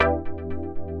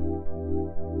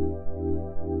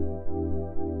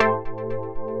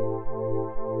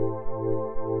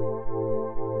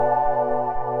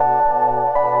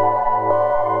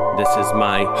This is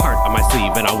my heart on my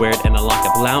sleeve, and I wear it and I lock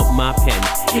it. Pull out my pen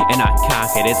and I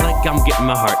cock it. It's like I'm getting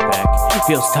my heart back.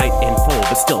 Feels tight and full,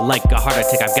 but still like a heart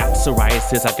attack. I've got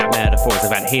psoriasis, I've got metaphors,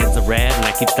 I've had hands of red, and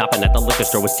I keep stopping at the liquor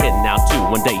store. Was 10, now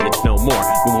 2, one day it's no more.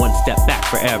 When one step back,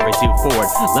 forever 2 forward.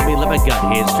 Let me let my gut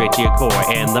hit straight to your core,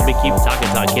 and let me keep talking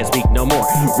till I can't speak no more.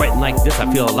 Writing like this, I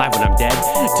feel alive when I'm dead.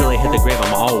 Till I hit the grave,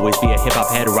 I'ma always be a hip-hop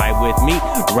head. Ride with me,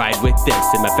 ride with this,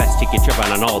 and my best ticket trip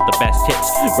on all the best hits.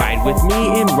 Ride with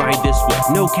me and ride this whip.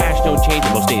 No cash, no change,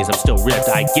 and most days I'm still ripped.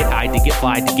 I get high to get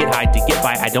fly, to get high to get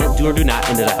by. I don't do or do not,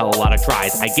 and there's a hell of a lot of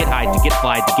tries. I get high to get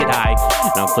fly, to get high,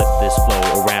 and I'll flip this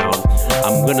flow around.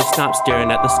 I'm gonna stop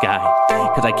staring at the sky,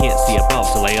 cause I can't see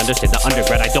above till I understand the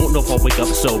underground. I don't know if I'll wake up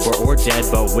sober or dead,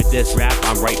 but with this rap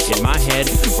I'm right in my head,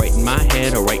 right in my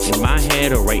head, or right in my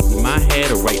head, or right in my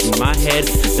head, or right in my head.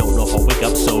 Don't know if I'll wake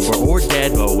up sober or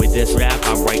dead, but with this rap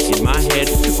I'm right in my head,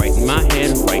 right in my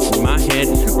head, right in my head,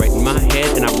 right in my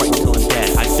head, and I'm right until I'm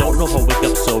dead. I don't know if I'll wake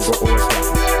up sober or dead,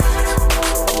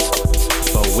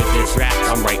 but with this rap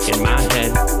I'm right in my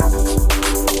head.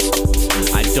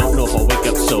 I don't know if I'll wake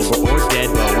up sober or dead,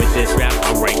 but with this rap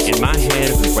I'm right in my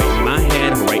head, right in my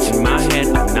head, right in my head.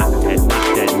 I'm not dead,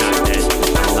 not dead, not dead.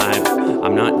 I'm alive,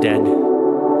 I'm not dead.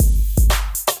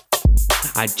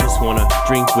 I just wanna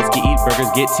drink whiskey, eat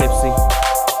burgers, get tipsy.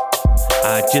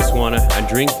 I just wanna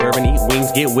drink bourbon, eat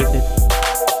wings, get with it.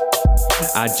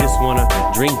 I just wanna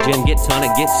drink gin, get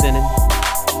tonic, get sinning.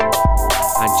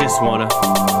 I just wanna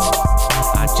drink.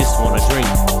 I just wanna drink.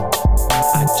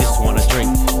 I just wanna drink.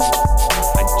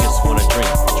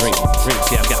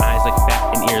 See, I've got eyes like a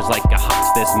bat and ears like a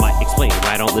hawk. This might explain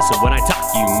why I don't listen when I talk.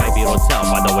 You might be able to tell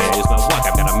by the way I use my walk.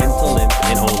 I've got a mental limp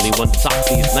and only one thought.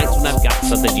 These nights when I've got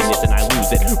something genius and I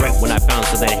lose it. Right when I found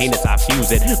something heinous, I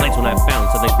fuse it. Nights when I found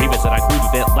something grievous and I cruise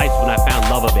with it. Lights when I found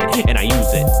love of it and I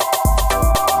use it.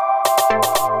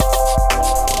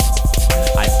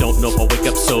 I don't know if I'll wake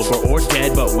up sober or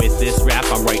dead, but with this rap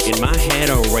I'm right in my head,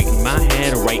 or right in my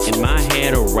head, or right in my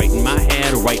head, or right in my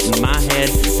head, or right in my head.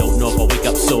 Don't know if I'll wake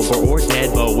up sober or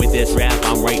dead, but with this rap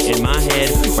I'm right in my head,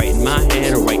 right in my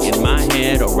head, or right in my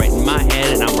head, or right in my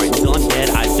head, and I'm right until I'm dead.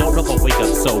 I don't know if I'll wake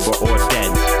up sober or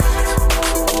dead,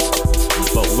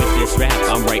 but with this rap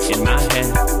I'm right in my head.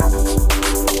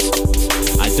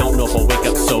 I don't know if I'll wake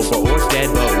up sober or dead,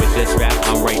 but with this rap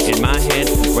I'm right in my head,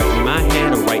 right in my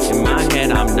head, or right in my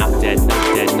head. I'm not dead,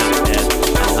 not dead, not dead.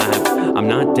 I'm alive, I'm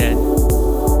not dead.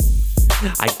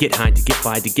 I get high to get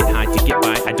by, to get high to get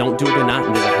by. I don't do it or not,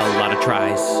 and there's a hell of a lot of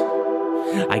tries.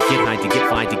 I get high to get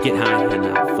fly, to get high, and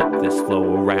I flip this flow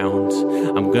around.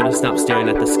 I'm gonna stop staring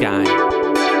at the sky,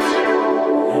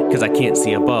 cause I can't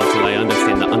see above till I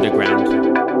understand the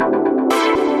underground.